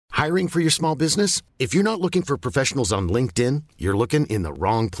Hiring for your small business? If you're not looking for professionals on LinkedIn, you're looking in the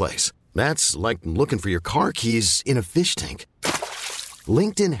wrong place. That's like looking for your car keys in a fish tank.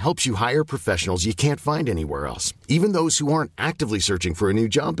 LinkedIn helps you hire professionals you can't find anywhere else, even those who aren't actively searching for a new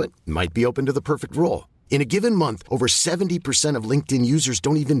job but might be open to the perfect role. In a given month, over 70% of LinkedIn users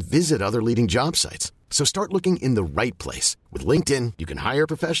don't even visit other leading job sites. So start looking in the right place. With LinkedIn, you can hire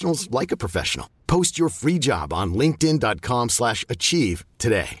professionals like a professional. Post your free job on linkedin.com/achieve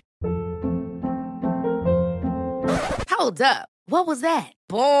today. Hold up. What was that?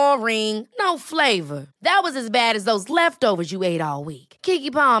 Boring. No flavor. That was as bad as those leftovers you ate all week.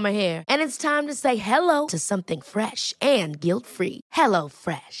 Keke Palmer here, and it's time to say hello to something fresh and guilt-free. Hello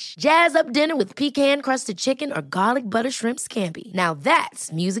Fresh. Jazz up dinner with pecan-crusted chicken or garlic butter shrimp scampi. Now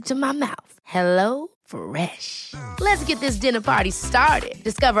that's music to my mouth. Hello Fresh. Let's get this dinner party started.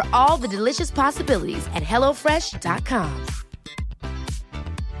 Discover all the delicious possibilities at hellofresh.com.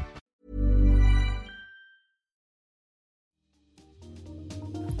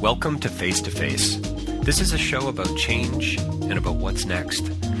 Welcome to Face to Face. This is a show about change and about what's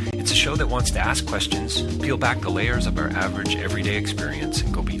next. It's a show that wants to ask questions, peel back the layers of our average everyday experience,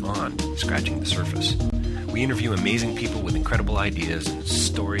 and go beyond scratching the surface. We interview amazing people with incredible ideas and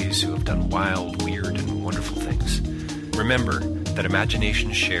stories who have done wild, weird, and wonderful things. Remember that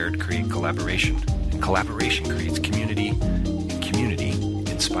imagination shared creates collaboration, and collaboration creates community, and community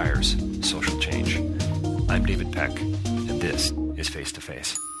inspires social change. I'm David Peck, and this is Face to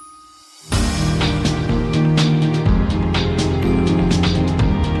Face.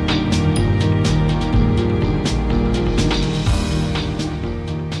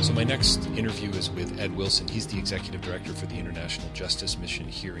 My next interview is with Ed Wilson. He's the Executive Director for the International Justice Mission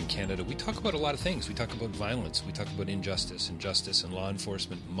here in Canada. We talk about a lot of things. We talk about violence. We talk about injustice and law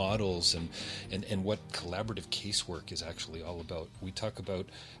enforcement models and what collaborative casework is actually all about. We talk about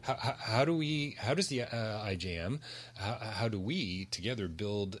how does the IJM, how do we together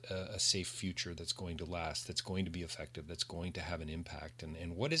build a safe future that's going to last, that's going to be effective, that's going to have an impact,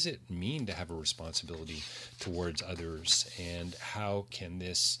 and what does it mean to have a responsibility towards others, and how can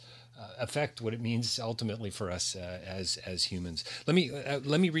this affect what it means ultimately for us as humans. Let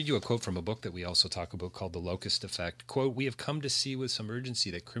me read you a quote from a book that we also talk about called The Locust Effect. Quote, "We have come to see with some urgency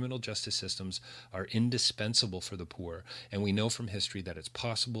that criminal justice systems are indispensable for the poor, and we know from history that it's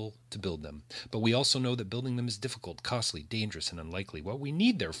possible to build them. But we also know that building them is difficult, costly, dangerous, and unlikely. What we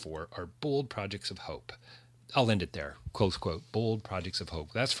need, therefore, are bold projects of hope." I'll end it there. Close quote. Bold projects of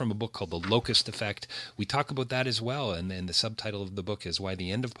hope. That's from a book called The Locust Effect. We talk about that as well. And then the subtitle of the book is Why the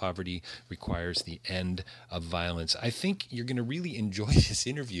End of Poverty Requires the End of Violence. I think you're going to really enjoy this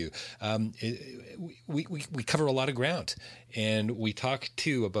interview. We cover a lot of ground. And we talk,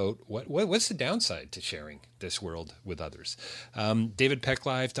 too, about what's the downside to sharing this world with others.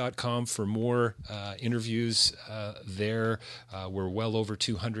 DavidPeckLive.com for more interviews there. We're well over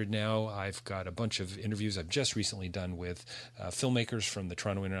 200 now. I've got a bunch of interviews I've just recently done with filmmakers from the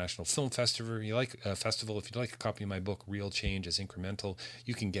Toronto International Film Festival. If you'd like a copy of my book, Real Change is Incremental,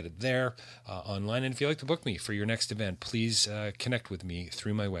 you can get it there online. And if you'd like to book me for your next event, please connect with me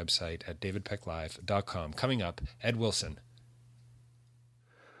through my website at davidpecklive.com. Coming up, Ed Wilson.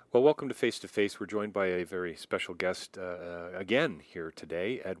 Well, welcome to Face to Face. We're joined by a very special guest again here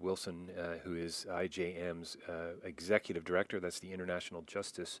today, Ed Wilson, who is IJM's Executive Director. That's the International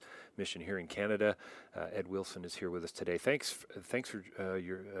Justice Mission here in Canada. Ed Wilson is here with us today. Thanks for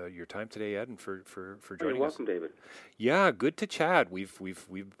your time today, Ed, and for joining us. You're welcome, David. Yeah, good to chat.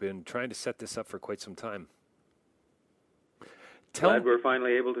 We've been trying to set this up for quite some time. Glad we're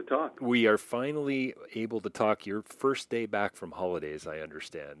finally able to talk. We are finally able to talk. Your first day back from holidays, I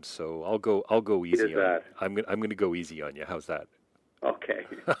understand. So I'll go easy. Is that? I'm going to go easy on you. How's that? Okay.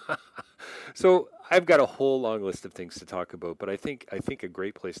 So I've got a whole long list of things to talk about, but I think a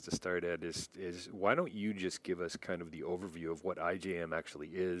great place to start, Ed, is why don't you just give us kind of the overview of what IJM actually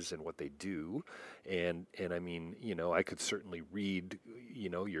is and what they do, and I mean, I could certainly read,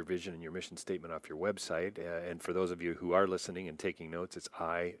 your vision and your mission statement off your website, and for those of you who are listening and taking notes, it's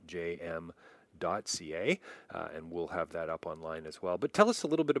IJM.ca, and we'll have that up online as well. But tell us a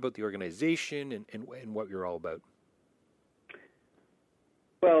little bit about the organization and what you're all about.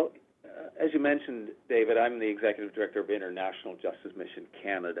 Well, as you mentioned, David, I'm the Executive Director of International Justice Mission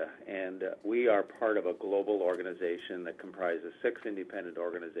Canada, and we are part of a global organization that comprises 6 independent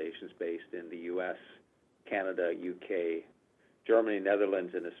organizations based in the U.S., Canada, UK, Germany,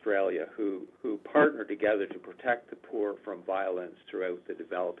 Netherlands, and Australia, who partner together to protect the poor from violence throughout the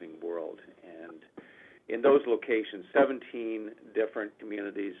developing world. And in those locations, 17 different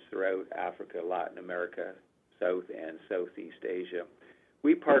communities throughout Africa, Latin America, South and Southeast Asia,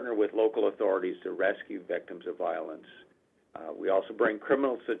 we partner with local authorities to rescue victims of violence. We also bring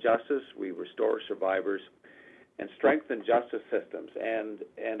criminals to justice. We restore survivors and strengthen justice systems.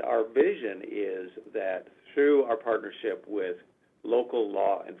 And our vision is that through our partnership with local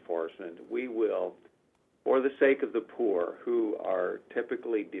law enforcement, we will, for the sake of the poor who are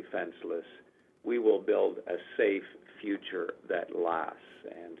typically defenseless, we will build a safe future that lasts.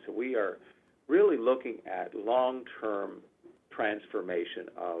 And so we are really looking at long-term transformation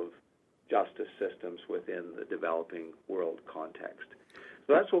of justice systems within the developing world context.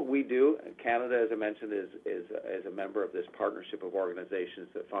 So that's what we do. Canada, as I mentioned, is a member of this partnership of organizations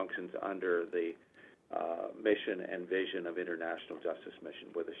that functions under the mission and vision of International Justice Mission,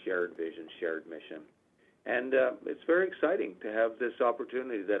 with a shared vision, shared mission. And it's very exciting to have this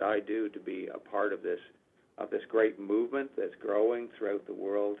opportunity that I do to be a part of this great movement that's growing throughout the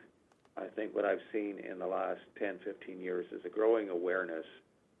world. I think what I've seen in the last 10, 15 years is a growing awareness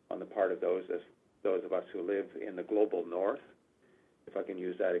on the part of those of us who live in the global north, if I can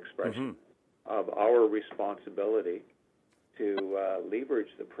use that expression, of our responsibility to leverage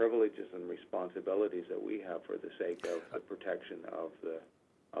the privileges and responsibilities that we have for the sake of the protection of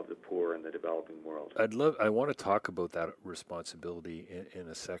the poor in the developing world. I want to talk about that responsibility in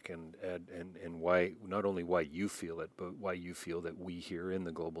a second, Ed, and why, not only why you feel it, but why you feel that we here in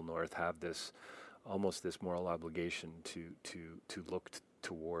the global north have this almost this moral obligation to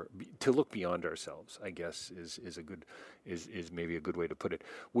look beyond ourselves, I guess is maybe a good way to put it.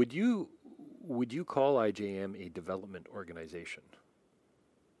 Would you call IJM a development organization?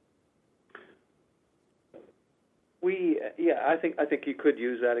 I think you could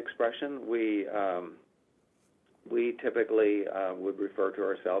use that expression. We typically would refer to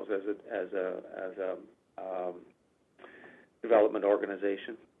ourselves as a development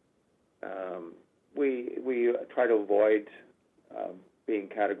organization. We try to avoid being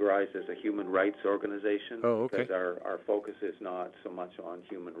categorized as a human rights organization. Oh, okay. Because our focus is not so much on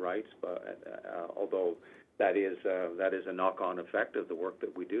human rights, but although that is a knock-on effect of the work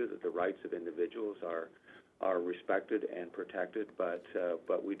that we do, that the rights of individuals are respected and protected,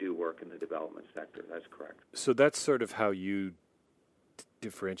 but we do work in the development sector. That's correct. So that's sort of how you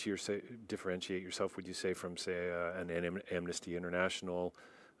differentiate yourself, would you say, from, say, an Amnesty International?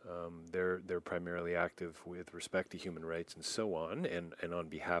 They're primarily active with respect to human rights and so on, and on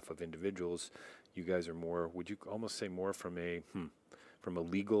behalf of individuals. You guys are more, would you almost say, more from a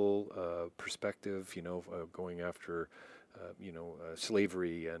legal perspective, going after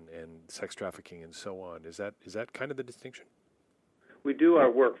slavery and sex trafficking and so on. Is that kind of the distinction? We do our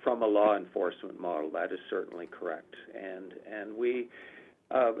work from a law enforcement model. That is certainly correct. And we,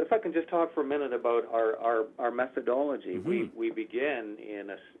 if I can just talk for a minute about our methodology, we begin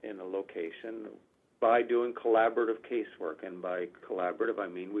in a location by doing collaborative casework, and by collaborative I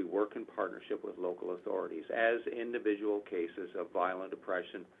mean we work in partnership with local authorities as individual cases of violent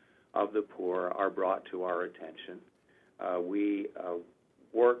oppression of the poor are brought to our attention. We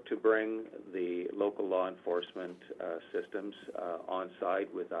work to bring the local law enforcement systems on side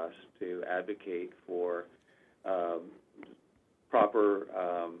with us to advocate for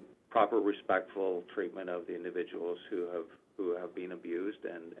proper respectful treatment of the individuals who have been abused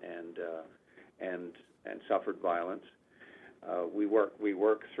and suffered violence. We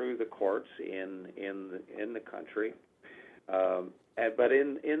work through the courts in the country. But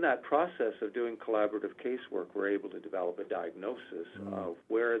in that process of doing collaborative casework, we're able to develop a diagnosis of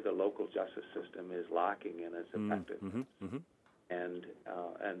where the local justice system is lacking in its effectiveness,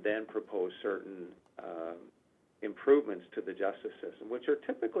 and then propose certain improvements to the justice system, which are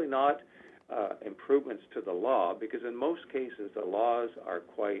typically not improvements to the law, because in most cases the laws are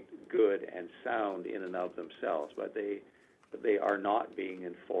quite good and sound in and of themselves, but they are not being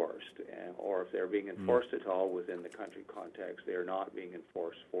enforced, or if they're being enforced at all within the country context, they are not being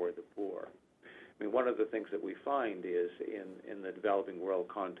enforced for the poor. I mean, one of the things that we find is in the developing world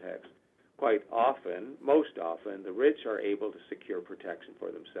context, quite often, most often, the rich are able to secure protection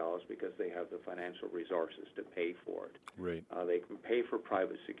for themselves because they have the financial resources to pay for it. Right. They can pay for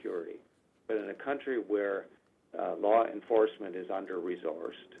private security. But in a country where law enforcement is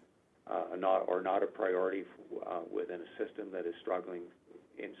under-resourced, not a priority within a system that is struggling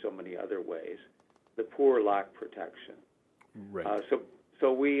in so many other ways, the poor lack protection. Right.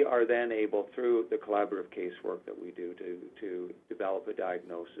 So we are then able, through the collaborative casework that we do, to develop a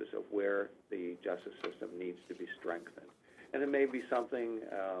diagnosis of where the justice system needs to be strengthened. And it may be something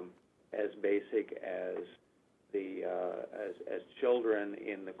as basic as as children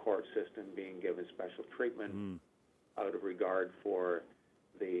in the court system being given special treatment out of regard for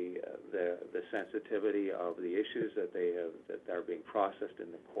the sensitivity of the issues that are being processed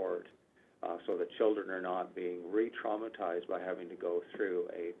in the court, so that children are not being re-traumatized by having to go through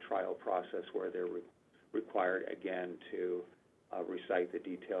a trial process where they're required again to recite the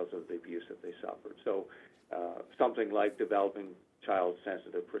details of the abuse that they suffered. So something like developing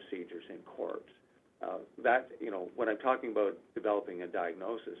child-sensitive procedures in courts. That, when I'm talking about developing a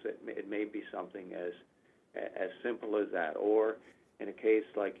diagnosis, it may be something as simple as that, or in a case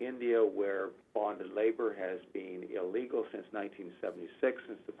like India, where bonded labor has been illegal since 1976,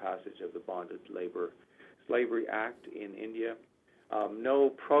 since the passage of the Bonded Labor Slavery Act in India, no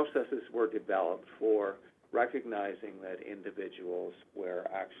processes were developed for recognizing that individuals were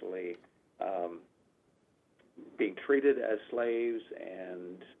actually being treated as slaves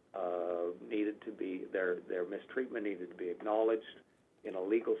and needed to be their mistreatment needed to be acknowledged in a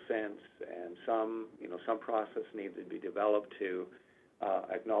legal sense, and some process needed to be developed to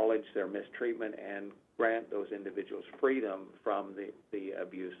acknowledge their mistreatment and grant those individuals freedom from the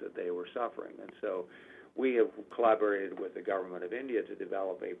abuse that they were suffering. And so we have collaborated with the government of India to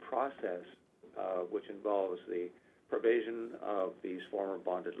develop a process which involves the provision of these former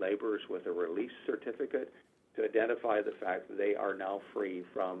bonded laborers with a release certificate to identify the fact that they are now free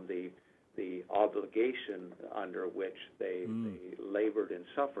from the obligation under which they labored and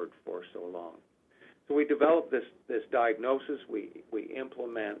suffered for so long. So we develop this diagnosis. We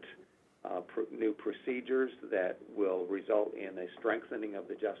implement new procedures that will result in a strengthening of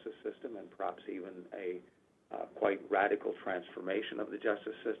the justice system and perhaps even a quite radical transformation of the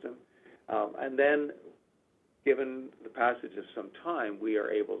justice system. And then, given the passage of some time, we are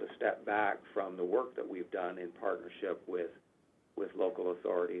able to step back from the work that we've done in partnership with local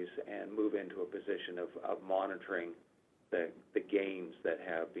authorities and move into a position of monitoring the gains that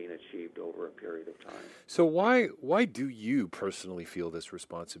have been achieved over a period of time. So why do you personally feel this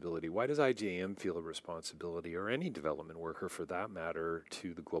responsibility? Why does IJM feel a responsibility, or any development worker for that matter,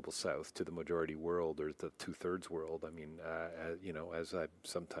 to the Global South, to the majority world or the two-thirds world? I mean, as I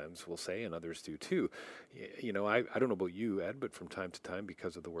sometimes will say, and others do too, I don't know about you, Ed, but from time to time,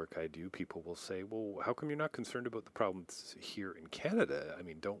 because of the work I do, people will say, well, how come you're not concerned about the problems here in Canada? I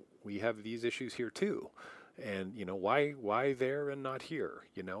mean, don't we have these issues here too? And, why there and not here,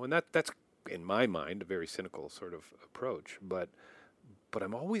 and that's, in my mind, a very cynical sort of approach. But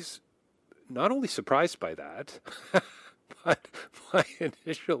I'm always not only surprised by that, but my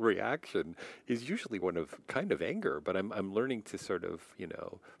initial reaction is usually one of kind of anger. But I'm learning to sort of,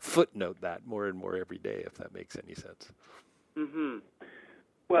 footnote that more and more every day, if that makes any sense. Mm-hmm.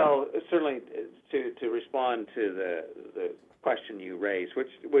 Well, certainly to respond to the question you raised,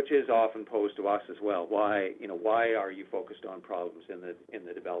 which is often posed to us as well. Why are you focused on problems in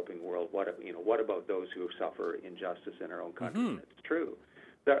the developing world? What about those who suffer injustice in our own country? Mm-hmm. It's true.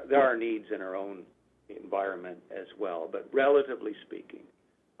 There are needs in our own environment as well, but relatively speaking,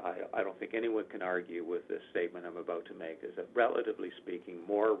 I don't think anyone can argue with this statement I'm about to make, is that relatively speaking,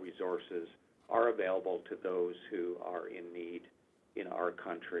 more resources are available to those who are in need in our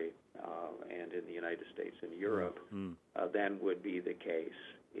country and in the United States and Europe than would be the case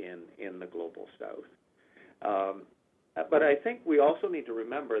in the Global South. But I think we also need to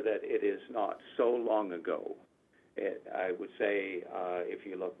remember that it is not so long ago. I would say if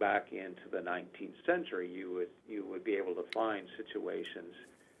you look back into the 19th century, you would be able to find situations,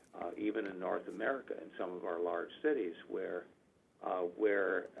 even in North America, in some of our large cities, where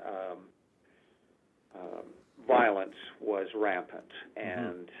violence was rampant,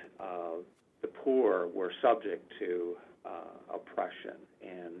 and the poor were subject to oppression,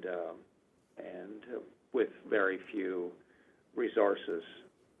 and with very few resources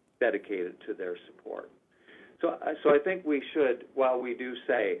dedicated to their support. So I think we should, while we do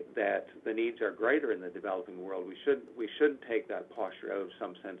say that the needs are greater in the developing world, we shouldn't take that posture out of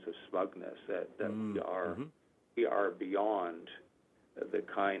some sense of smugness that we are beyond the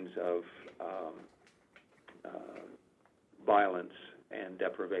kinds of violence and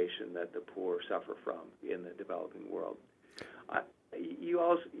deprivation that the poor suffer from in the developing world. You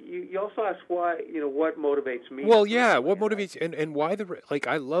also asked why, what motivates me. Well, yeah, what motivates, and why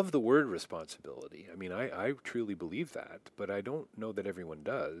I love the word responsibility. I mean, I truly believe that, but I don't know that everyone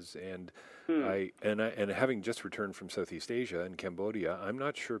does. And and having just returned from Southeast Asia and Cambodia, I'm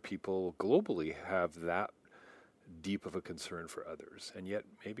not sure people globally have that deep of a concern for others. And yet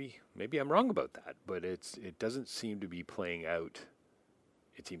maybe I'm wrong about that, but it doesn't seem to be playing out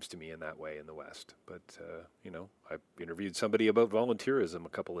it seems to me, in that way in the West. But, I interviewed somebody about volunteerism a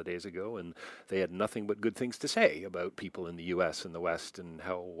couple of days ago, and they had nothing but good things to say about people in the U.S. and the West and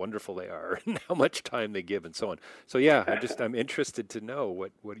how wonderful they are and how much time they give and so on. So, yeah, I'm interested to know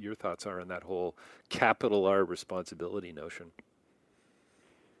what your thoughts are on that whole capital R responsibility notion.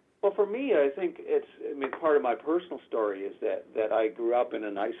 Well, for me, I think part of my personal story is that I grew up in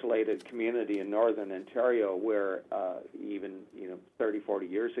an isolated community in northern Ontario where even 30, 40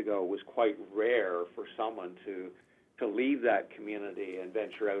 years ago, it was quite rare for someone to leave that community and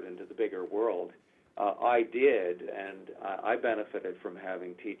venture out into the bigger world. I did, and I benefited from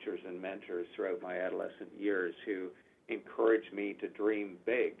having teachers and mentors throughout my adolescent years who encouraged me to dream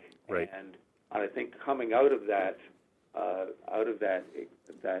big. Right. And I think coming out of that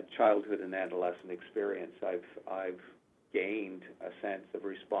childhood and adolescent experience, I've gained a sense of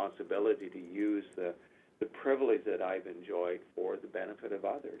responsibility to use the privilege that I've enjoyed for the benefit of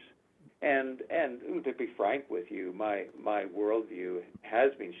others. And to be frank with you, my worldview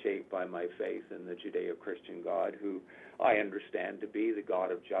has been shaped by my faith in the Judeo-Christian God, who I understand to be the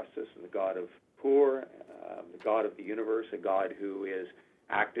God of justice and the God of poor, the God of the universe, a God who is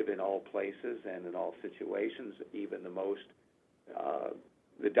active in all places and in all situations, even the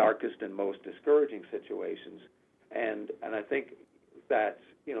darkest and most discouraging situations. And I think that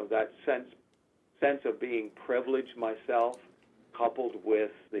that sense of being privileged myself, coupled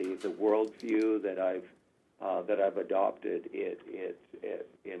with the worldview that I've adopted, it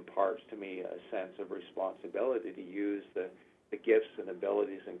imparts to me a sense of responsibility to use the gifts and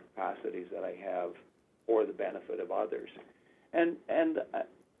abilities and capacities that I have for the benefit of others. And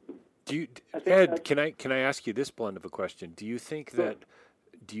Ed, can I ask you this blunt of a question? Do you think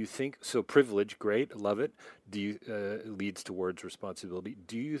so? Privilege, great, love it. Leads towards responsibility.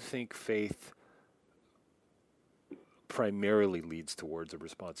 Do you think faith primarily leads towards a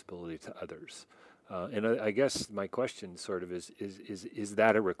responsibility to others? And I guess my question sort of is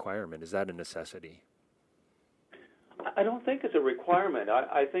that a requirement? Is that a necessity? I don't think it's a requirement.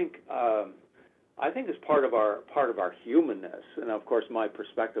 I think it's part of our humanness, and of course, my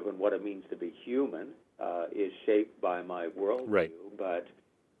perspective on what it means to be human is shaped by my worldview. Right.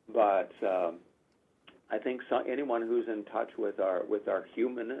 But I think anyone who's in touch with our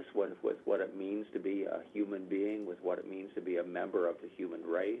humanness, with what it means to be a human being, with what it means to be a member of the human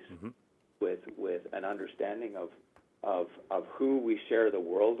race, mm-hmm. with an understanding of who we share the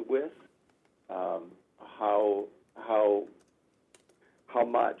world with, how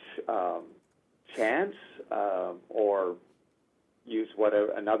much chance, or use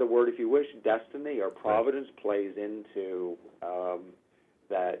another word if you wish, destiny or providence plays into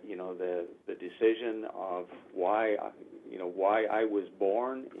that, the decision of why I was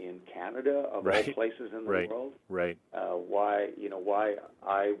born in Canada of all places in the world. Right. Why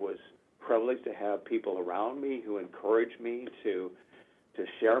I was privileged to have people around me who encouraged me to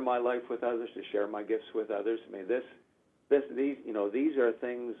share my life with others, to share my gifts with others. I mean, these are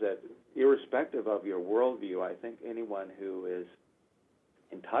things that, irrespective of your worldview, I think anyone who is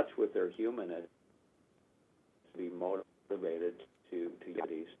in touch with their humanness to be motivated to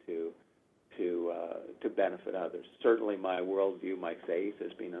benefit others. Certainly, my worldview, my faith,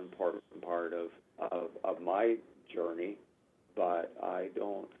 has been an important part of my journey, but I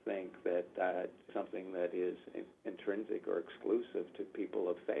don't think that that's something that is intrinsic or exclusive to people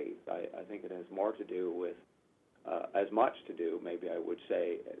of faith. I think it has more to do with, as much to do, maybe I would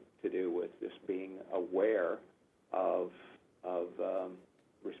say, to do with just being aware of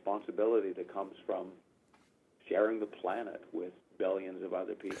responsibility that comes from sharing the planet with billions of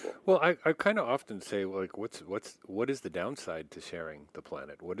other people. Well, I kind of often say, like, what is the downside to sharing the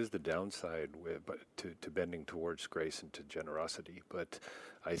planet? What is the downside to bending towards grace and to generosity? But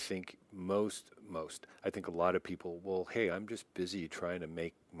I think I think a lot of people, well, hey, I'm just busy trying to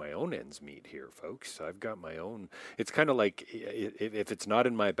make my own ends meet here, folks. I've got my own. It's kind of like if it's not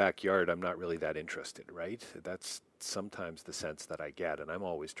in my backyard, I'm not really that interested, right? That's sometimes the sense that I get, and I'm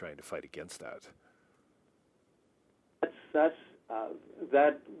always trying to fight against that.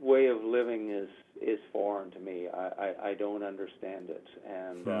 That way of living is foreign to me. I don't understand it,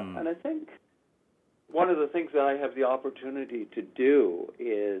 and I think one of the things that I have the opportunity to do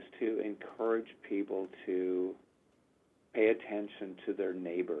is to encourage people to pay attention to their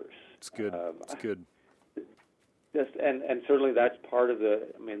neighbors. It's good. It's good. And certainly that's part of the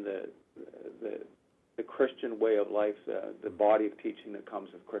Christian way of life, the body of teaching that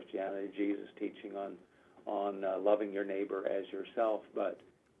comes of Christianity, Jesus' teaching on loving your neighbor as yourself, but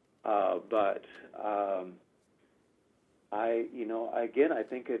I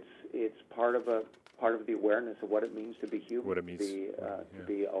think it's part of part of the awareness of what it means to be human, what it means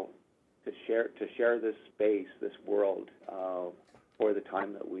to share this space, this world, for the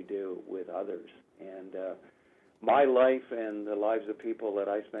time that we do with others. And my life and the lives of people that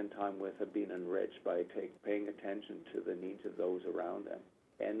I spend time with have been enriched by paying attention to the needs of those around them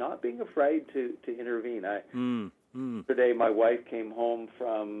and not being afraid to intervene. Today, my wife came home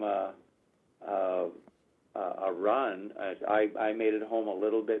from a run. I made it home a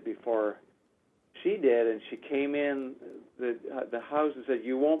little bit before she did, and she came in the house and said,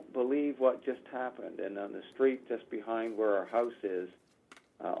 "You won't believe what just happened." And on the street just behind where our house is,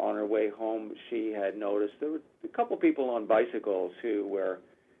 on her way home, she had noticed there were a couple people on bicycles who were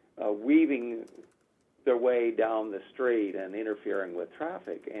weaving their way down the street and interfering with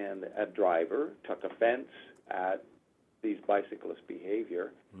traffic. And a driver took offense at these bicyclists'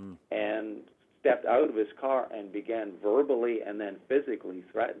 behavior and stepped out of his car and began verbally and then physically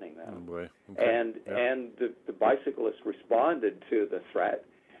threatening them. Oh boy. Okay. And the bicyclist responded to the threat,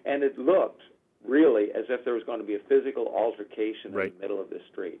 and it looked really as if there was going to be a physical altercation in the middle of the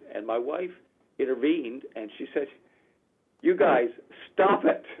street. And my wife intervened, and she said, "You guys, stop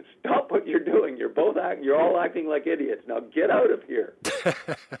it! Stop what you're doing. You're all acting like idiots. Now get out of here."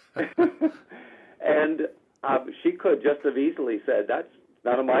 And she could just have easily said, "That's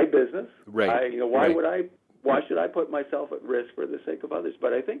none of my business. Right. Why should I put myself at risk for the sake of others?"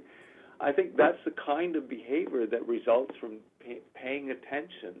 But I think that's the kind of behavior that results from paying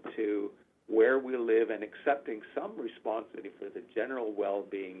attention to where we live and accepting some responsibility for the general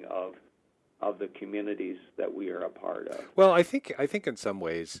well-being of the communities that we are a part of. Well, I think in some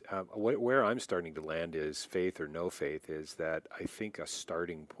ways, where I'm starting to land is faith or no faith, is that I think a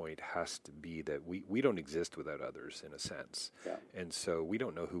starting point has to be that we don't exist without others, in a sense. Yeah. And so we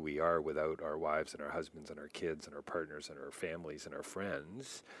don't know who we are without our wives and our husbands and our kids and our partners and our families and our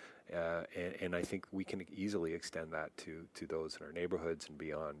friends. And I think we can easily extend that to those in our neighborhoods and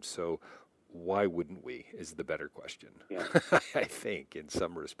beyond. So why wouldn't we, is the better question, yeah. I think, in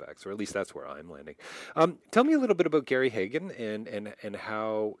some respects, or at least that's where I'm landing. Tell me a little bit about Gary Hagen and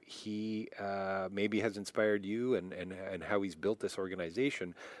how he maybe has inspired you and how he's built this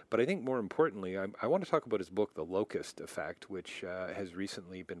organization. But I think more importantly, I want to talk about his book, The Locust Effect, which has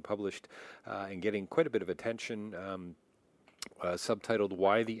recently been published and getting quite a bit of attention. Subtitled,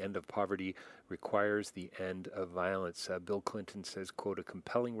 "Why the End of Poverty Requires the End of Violence." Bill Clinton says, quote, "A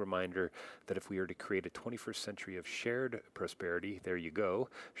compelling reminder that if we are to create a 21st century of shared prosperity," there you go,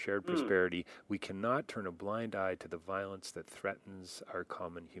 shared prosperity, "we cannot turn a blind eye to the violence that threatens our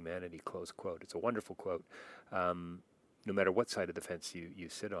common humanity," close quote. It's a wonderful quote. No matter what side of the fence you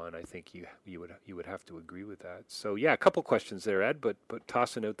sit on, I think you would have to agree with that. So yeah, a couple questions there, Ed, but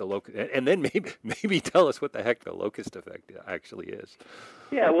tossing out the locust, and then maybe tell us what the heck the locust effect actually is.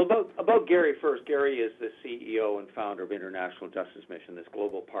 Yeah, well, about Gary first. Gary is the CEO and founder of International Justice Mission, this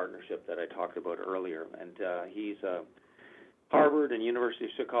global partnership that I talked about earlier, and he's a Harvard and University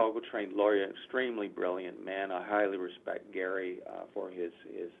of Chicago trained lawyer, extremely brilliant man. I highly respect Gary for his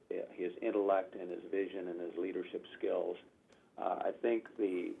intellect and his vision and his leadership skills. I think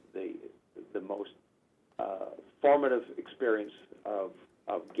the most formative experience of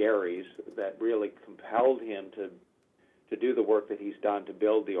Gary's that really compelled him to do the work that he's done to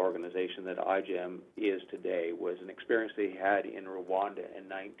build the organization that IJM is today was an experience that he had in Rwanda in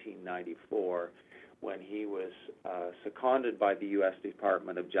 1994. When he was seconded by the U.S.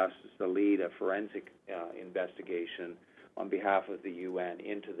 Department of Justice to lead a forensic investigation on behalf of the UN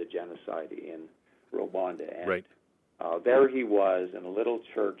into the genocide in Rwanda. And there he was in a little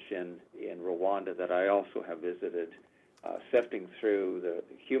church in Rwanda that I also have visited, sifting through the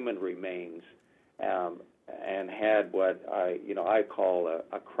human remains, and had what I call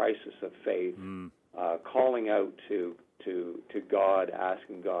a crisis of faith, calling out to God,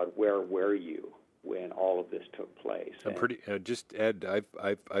 asking God, "Where were you when all of this took place?" I'm pretty just Ed.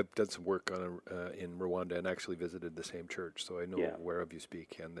 I've done some work on in Rwanda and actually visited the same church, so I know whereof you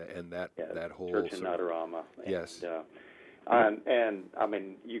speak, and that whole church in Nadarama. Yes. And I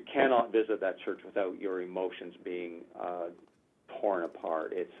mean, you cannot visit that church without your emotions being torn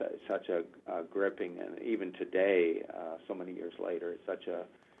apart. It's such a gripping, and even today, so many years later, it's such a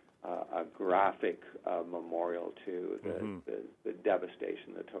graphic memorial to the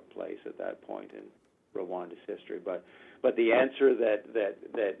devastation that took place at that point in Rwanda's history. But the answer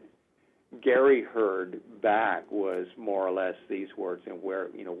that Gary heard back was more or less these words: "And where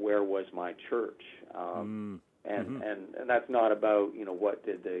was my church?" And that's not about what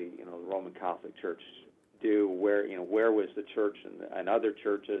did the Roman Catholic Church do? Where was the church and other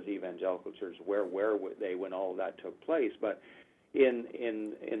churches, evangelical churches? Where were they when all of that took place? But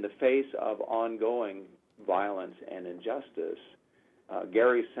in the face of ongoing violence and injustice,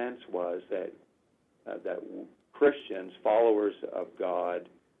 Gary's sense was that Christians, followers of God,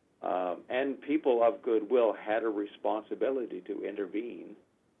 and people of goodwill had a responsibility to intervene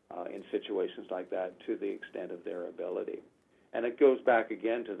in situations like that to the extent of their ability. And it goes back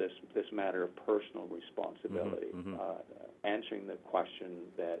again to this matter of personal responsibility, answering the question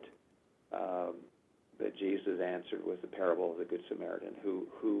that Jesus answered with the parable of the Good Samaritan,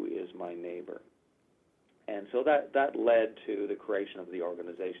 who is my neighbor? And so that led to the creation of the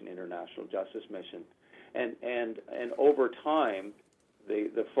organization International Justice Mission. And over time,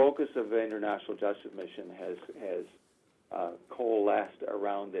 the focus of the International Justice Mission has coalesced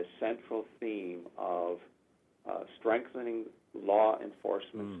around this central theme of strengthening law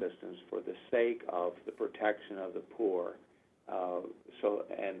enforcement systems for the sake of the protection of the poor.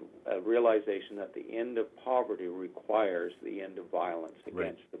 And a realization that the end of poverty requires the end of violence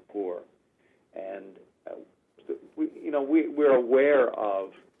against the poor. And we're aware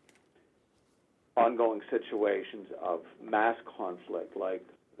of ongoing situations of mass conflict, like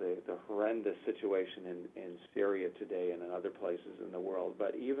the horrendous situation in Syria today and in other places in the world.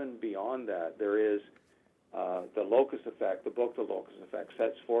 But even beyond that, there is the locus effect. The book, The Locus Effect,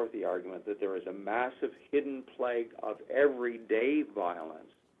 sets forth the argument that there is a massive hidden plague of everyday violence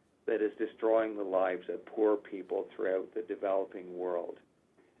that is destroying the lives of poor people throughout the developing world.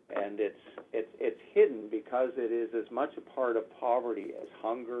 And it's hidden because it is as much a part of poverty as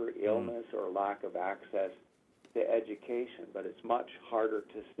hunger, illness, or lack of access to education, but it's much harder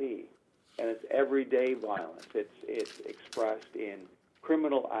to see. And it's everyday violence. It's expressed in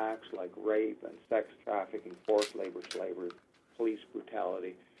criminal acts like rape and sex trafficking, forced labor, slavery, police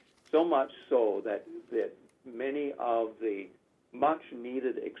brutality, so much so that many of the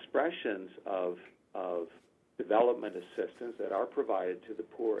much-needed expressions of development assistance that are provided to the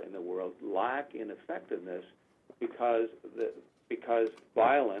poor in the world lack in effectiveness because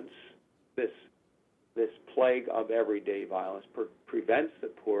violence, this plague of everyday violence, prevents the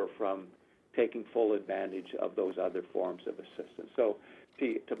poor from taking full advantage of those other forms of assistance. So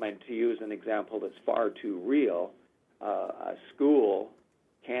to use an example that's far too real, a school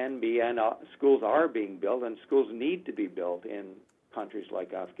can be, and schools are being built, and schools need to be built in countries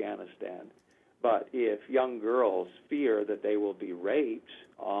like Afghanistan. But if young girls fear that they will be raped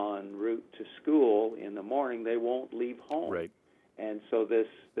en route to school in the morning, they won't leave home. Right. And so this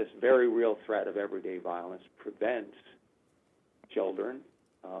very real threat of everyday violence prevents children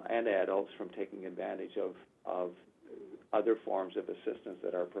and adults from taking advantage of other forms of assistance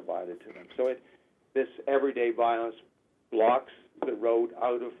that are provided to them. So this everyday violence blocks the road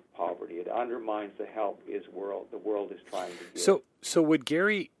out of poverty. It undermines the help the world is trying to give. So would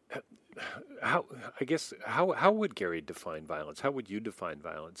Gary... How would Gary define violence? How would you define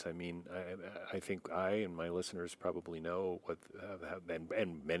violence? I mean, I think I and my listeners probably know what,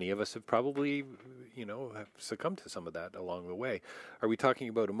 and many of us have probably, have succumbed to some of that along the way. Are we talking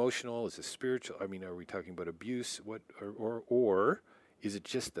about emotional? Is it spiritual? I mean, are we talking about abuse? What, or is it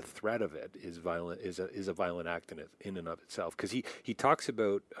just the threat of it is violent? Is a violent act in and of itself? Because he talks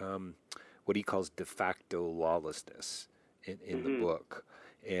about what he calls de facto lawlessness in the book.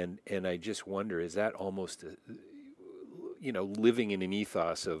 And I just wonder, is that almost, living in an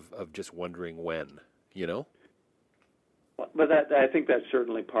ethos of just wondering when, But I think that's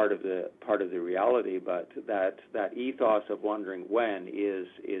certainly part of the reality. But that ethos of wondering when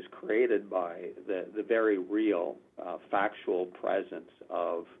is created by the very real factual presence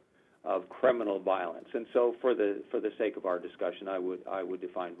of criminal violence. And so, for the sake of our discussion, I would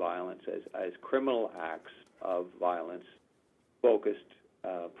define violence as criminal acts of violence focused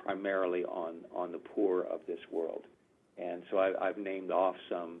primarily on the poor of this world. And so I've named off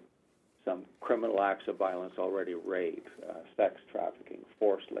some criminal acts of violence already: rape, sex trafficking,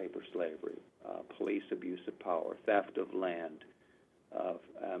 forced labor, slavery, police abuse of power, theft of land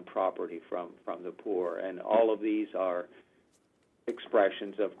and property from the poor. And all of these are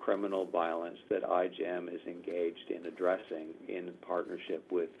expressions of criminal violence that IJM is engaged in addressing in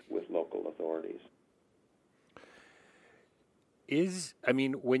partnership with local authorities.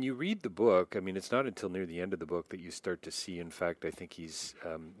 When you read the book, it's not until near the end of the book that you start to see, in fact, I think he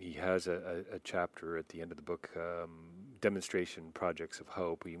has a chapter at the end of the book, Demonstration Projects of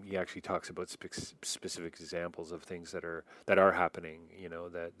Hope. He actually talks about specific examples of things that are happening,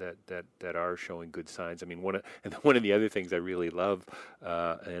 that are showing good signs. One of the other things I really love,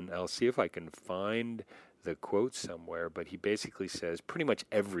 and I'll see if I can find the quote somewhere, but he basically says pretty much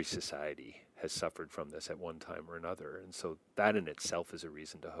every society has suffered from this at one time or another. And so that in itself is a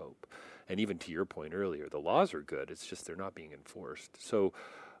reason to hope. And even to your point earlier, the laws are good. It's just they're not being enforced. So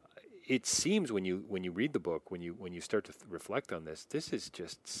it seems when you read the book, when you start to reflect on this is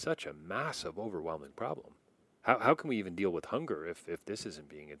just such a massive, overwhelming problem. How can we even deal with hunger if this isn't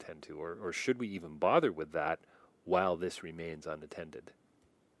being attended to, or should we even bother with that while this remains unattended?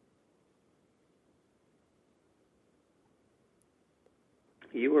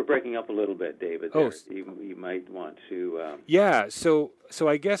 You were breaking up a little bit, David. Oh, you might want to. Yeah. So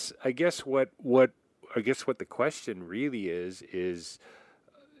I guess what the question really is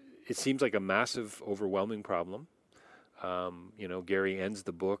it seems like a massive, overwhelming problem. Gary ends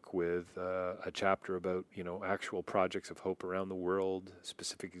the book with a chapter about, actual projects of hope around the world,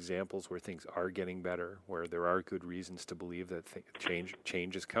 specific examples where things are getting better, where there are good reasons to believe that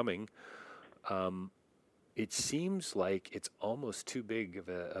change is coming. It seems like it's almost too big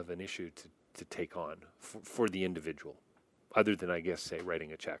of an issue to take on for the individual, other than, I guess, say,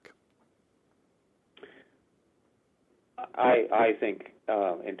 writing a check. I think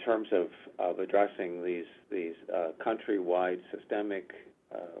in terms of addressing these countrywide systemic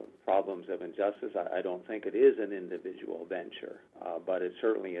problems of injustice, I don't think it is an individual venture, but it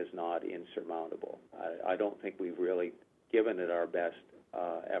certainly is not insurmountable. I don't think we've really given it our best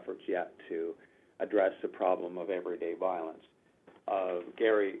efforts yet to address the problem of everyday violence.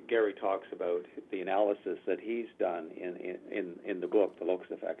 Gary talks about the analysis that he's done in the book, The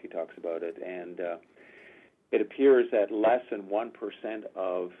Locus Effect. He talks about it, and it appears that less than 1%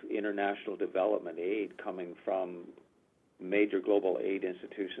 of international development aid coming from major global aid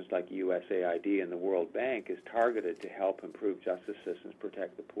institutions like USAID and the World Bank is targeted to help improve justice systems,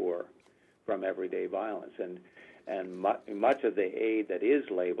 protect the poor from everyday violence. And much of the aid that is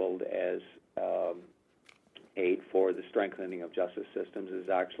labeled as aid for the strengthening of justice systems is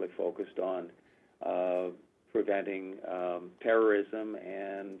actually focused on preventing terrorism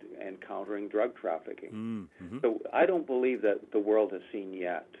and countering drug trafficking. Mm-hmm. So I don't believe that the world has seen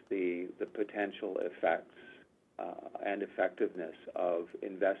yet the potential effects and effectiveness of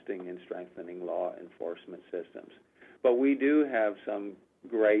investing in strengthening law enforcement systems. But we do have some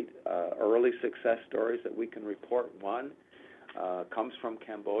great early success stories that we can report. One comes from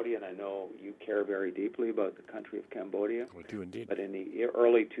Cambodia, and I know you care very deeply about the country of Cambodia. We do indeed. But in the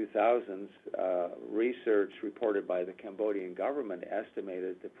early 2000s, research reported by the Cambodian government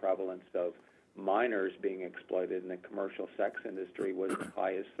estimated the prevalence of minors being exploited in the commercial sex industry was as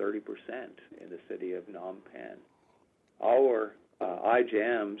high as 30% in the city of Phnom Penh. Our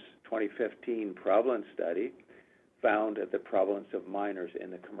IJM's 2015 prevalence study found that the prevalence of minors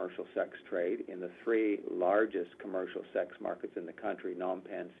in the commercial sex trade in the three largest commercial sex markets in the country, Phnom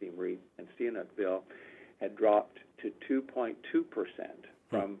Penh, Siem Reap, and Sihanoukville, had dropped to 2.2%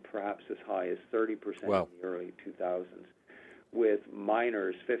 from perhaps as high as 30% Wow. in the early 2000s, with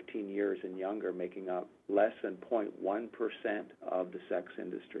minors 15 years and younger making up less than 0.1% of the sex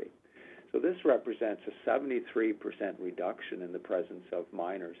industry. So this represents a 73% reduction in the presence of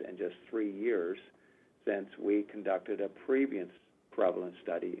minors in just 3 years since we conducted a previous prevalence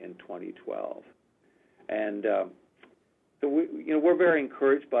study in 2012. And so we're very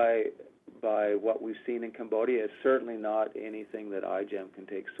encouraged by what we've seen in Cambodia. It's certainly not anything that IJM can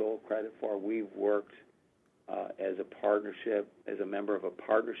take sole credit for. We've worked as a partnership, as a member of a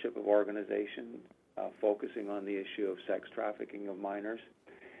partnership of organizations focusing on the issue of sex trafficking of minors.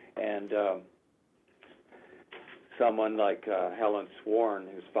 And someone like Helen Sworn,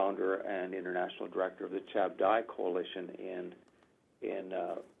 who's founder and international director of the Chabdai Coalition in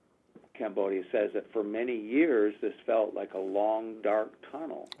Cambodia, says that for many years this felt like a long, dark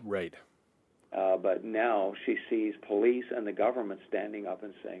tunnel. Right. But now she sees police and the government standing up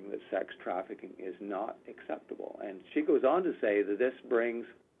and saying that sex trafficking is not acceptable. And she goes on to say that this brings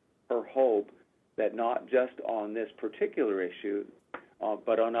her hope that not just on this particular issue,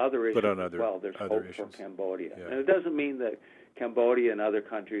 but on other issues as well, there's hope for Cambodia. Yeah. And it doesn't mean that Cambodia and other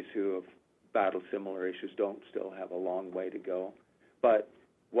countries who have battled similar issues don't still have a long way to go. But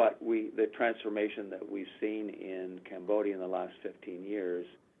the transformation that we've seen in Cambodia in the last 15 years,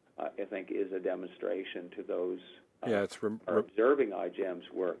 I think, is a demonstration to those observing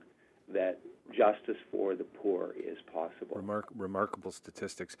IJM's work that justice for the poor is possible. Remarkable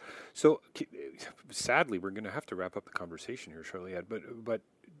statistics. So, sadly, we're going to have to wrap up the conversation here shortly, Ed. But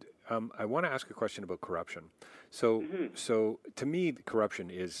I want to ask a question about corruption. So, so to me, corruption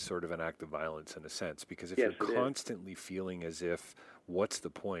is sort of an act of violence in a sense, because if you're constantly feeling as if, what's the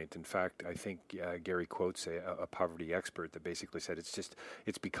point? In fact, I think Gary quotes a poverty expert that basically said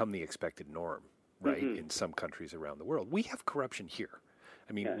it's become the expected norm, right, in some countries around the world. We have corruption here.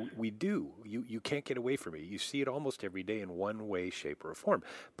 I mean, Yes. we do. You can't get away from it. You see it almost every day in one way, shape, or form.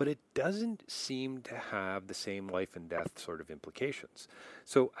 But it doesn't seem to have the same life and death sort of implications.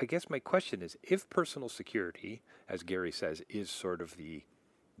 So I guess my question is, if personal security, as Gary says, is sort of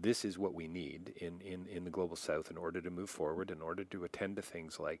this is what we need in the global south in order to move forward, in order to attend to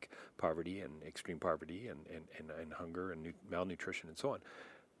things like poverty and extreme poverty and hunger and malnutrition and so on.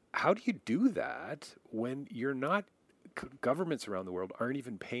 How do you do that when you're not, governments around the world aren't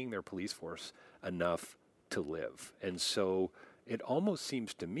even paying their police force enough to live? And so it almost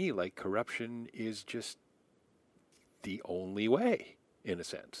seems to me like corruption is just the only way, in a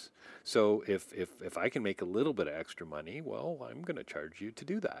sense. So if I can make a little bit of extra money, well, I'm going to charge you to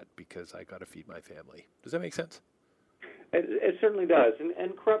do that because I got to feed my family. Does that make sense? It certainly does,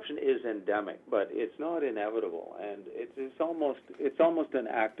 and corruption is endemic, but it's not inevitable, and it's almost an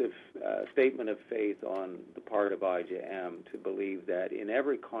active statement of faith on the part of IJM to believe that in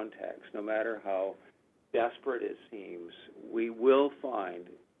every context, no matter how desperate it seems, we will find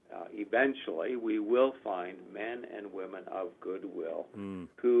eventually we will find men and women of goodwill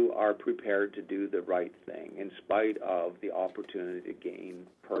who are prepared to do the right thing in spite of the opportunity to gain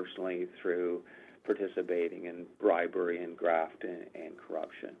personally through participating in bribery and graft and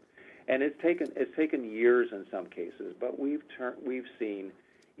corruption. And it's taken years in some cases, but we've seen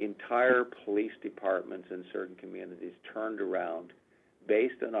entire police departments in certain communities turned around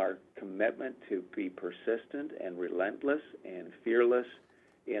based on our commitment to be persistent and relentless and fearless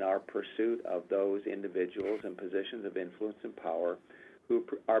in our pursuit of those individuals in positions of influence and power who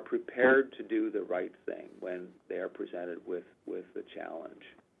are prepared to do the right thing when they are presented with the challenge.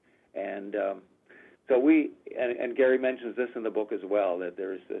 And so and Gary mentions this in the book as well, that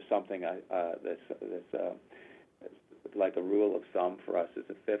there's something that's like a rule of thumb for us. It's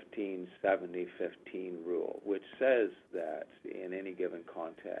a 15-70-15 rule, which says that in any given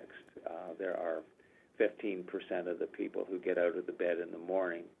context, there are 15% of the people who get out of the bed in the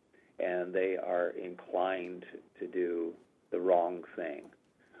morning, and they are inclined to do the wrong thing.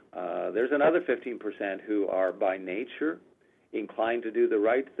 There's another 15% who are by nature inclined to do the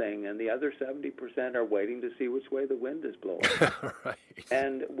right thing, and the other 70% are waiting to see which way the wind is blowing. Right.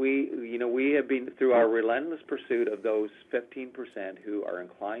 And we have been, through our relentless pursuit of those 15% who are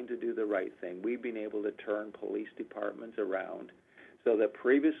inclined to do the right thing, we've been able to turn police departments around so that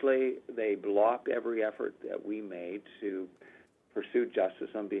previously they blocked every effort that we made to pursue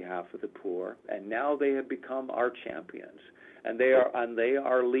justice on behalf of the poor, and now they have become our champions. And they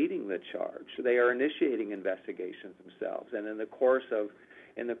are leading the charge. They are initiating investigations themselves. And in the course of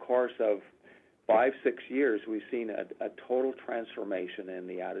 5-6 years, we've seen a total transformation in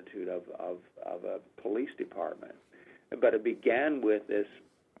the attitude of a police department. But it began with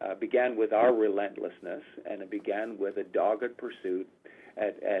our relentlessness, and it began with a dogged pursuit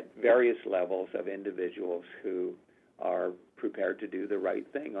at various levels of individuals who are prepared to do the right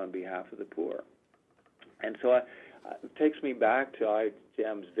thing on behalf of the poor. And so it takes me back to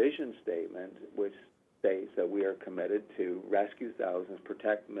IJM's vision statement, which states that we are committed to rescue thousands,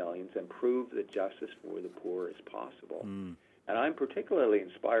 protect millions, and prove that justice for the poor is possible. And I'm particularly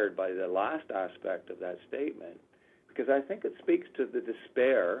inspired by the last aspect of that statement, because I think it speaks to the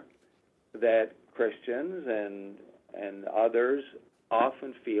despair that Christians and others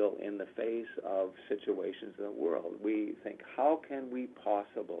often feel in the face of situations in the world. We think, how can we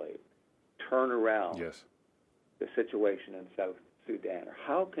possibly turn around the situation in South Sudan? Or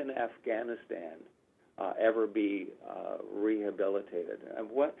how can Afghanistan ever be rehabilitated? And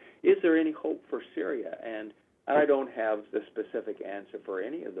what is there any hope for Syria? And I don't have the specific answer for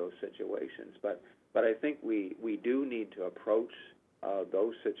any of those situations, but I think we do need to approach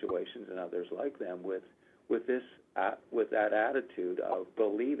those situations and others like them with that attitude of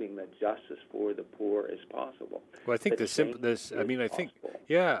believing that justice for the poor is possible. Well, I think absolutely.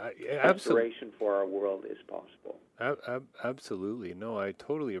 Restoration for our world is possible. Absolutely. No, I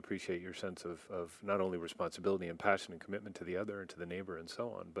totally appreciate your sense of not only responsibility and passion and commitment to the other and to the neighbor and so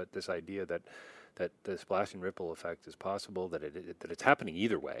on, but this idea that the splash and ripple effect is possible, that it's happening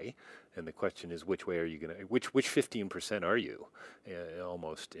either way, and the question is, which way are you going to? Which 15% are you?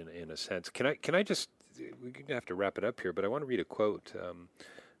 Almost in a sense. Can I just? We're going to have to wrap it up here, but I want to read a quote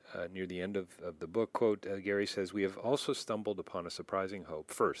near the end of the book. Quote, Gary says, "We have also stumbled upon a surprising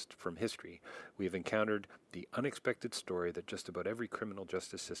hope. First, from history, we have encountered the unexpected story that just about every criminal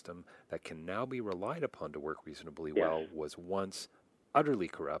justice system that can now be relied upon to work reasonably well was once utterly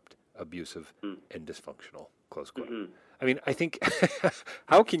corrupt, abusive, and dysfunctional." Close quote. I mean, I think,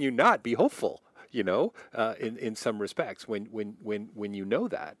 how can you not be hopeful? In some respects, when you know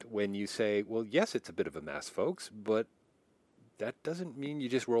that, when you say, well, yes, it's a bit of a mess, folks, but that doesn't mean you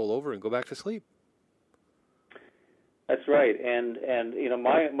just roll over and go back to sleep. That's right, and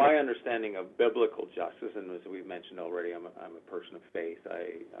my understanding of biblical justice, and as we've mentioned already, I'm a person of faith.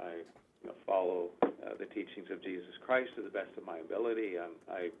 I follow the teachings of Jesus Christ to the best of my ability.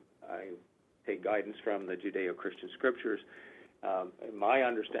 I take guidance from the Judeo-Christian scriptures. My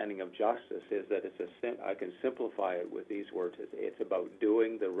understanding of justice is that I can simplify it with these words. It's about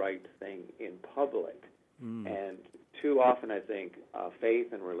doing the right thing in public. And too often, I think,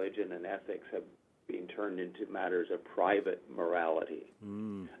 faith and religion and ethics have being turned into matters of private morality,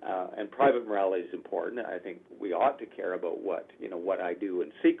 and private morality is important. I think we ought to care about what I do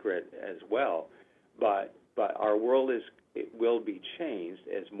in secret as well. But our world will be changed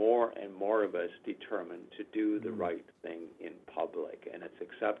as more and more of us determine to do the right thing in public, and it's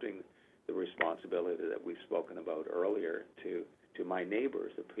accepting the responsibility that we've spoken about earlier to my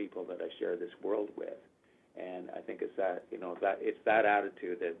neighbors, the people that I share this world with. And I think it's that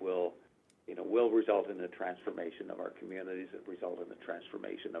attitude that will result in the transformation of our communities, that result in the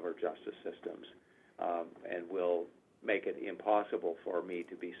transformation of our justice systems, and will make it impossible for me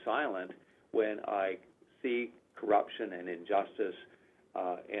to be silent when I see corruption and injustice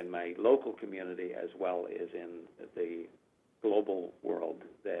in my local community as well as in the global world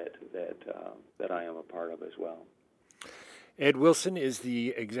that I am a part of as well. Ed Wilson is the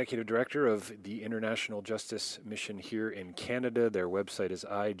Executive Director of the International Justice Mission here in Canada. Their website is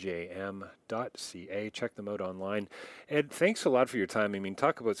ijm.ca. Check them out online. Ed, thanks a lot for your time. I mean,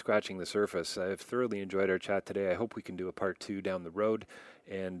 talk about scratching the surface. I've thoroughly enjoyed our chat today. I hope we can do a part 2 down the road.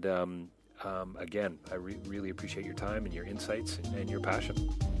 And again, I really appreciate your time and your insights and your passion.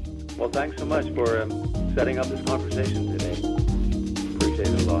 Well, thanks so much for setting up this conversation today. Appreciate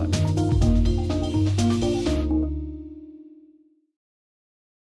it a lot.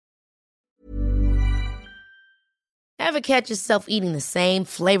 Ever catch yourself eating the same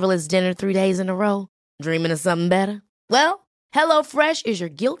flavorless dinner 3 days in a row? Dreaming of something better? Well, HelloFresh is your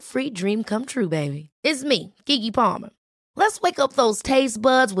guilt-free dream come true, baby. It's me, Keke Palmer. Let's wake up those taste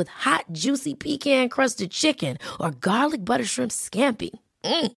buds with hot, juicy pecan-crusted chicken or garlic butter shrimp scampi.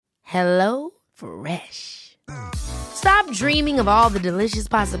 Hello Fresh. Stop dreaming of all the delicious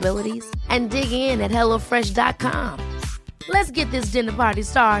possibilities and dig in at HelloFresh.com. Let's get this dinner party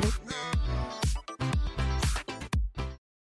started.